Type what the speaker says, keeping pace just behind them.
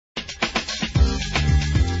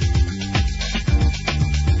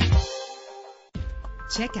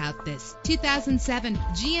Check out this 2007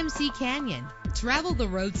 GMC Canyon. Travel the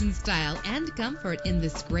roads in style and comfort in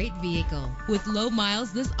this great vehicle. With low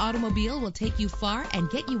miles, this automobile will take you far and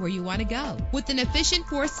get you where you want to go. With an efficient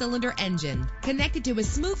 4-cylinder engine connected to a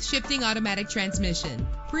smooth shifting automatic transmission,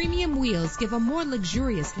 premium wheels give a more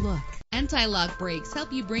luxurious look. Anti-lock brakes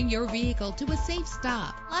help you bring your vehicle to a safe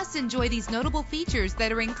stop. Plus, enjoy these notable features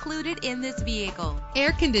that are included in this vehicle: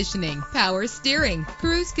 air conditioning, power steering,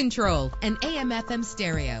 cruise control, an AM/FM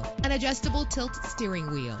stereo, an adjustable tilt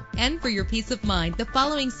steering wheel. And for your peace of mind, the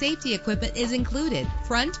following safety equipment is included: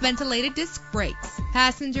 front ventilated disc brakes,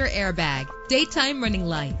 passenger airbag, daytime running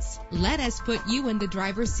lights. Let us put you in the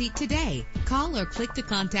driver's seat today. Call or click to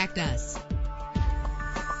contact us.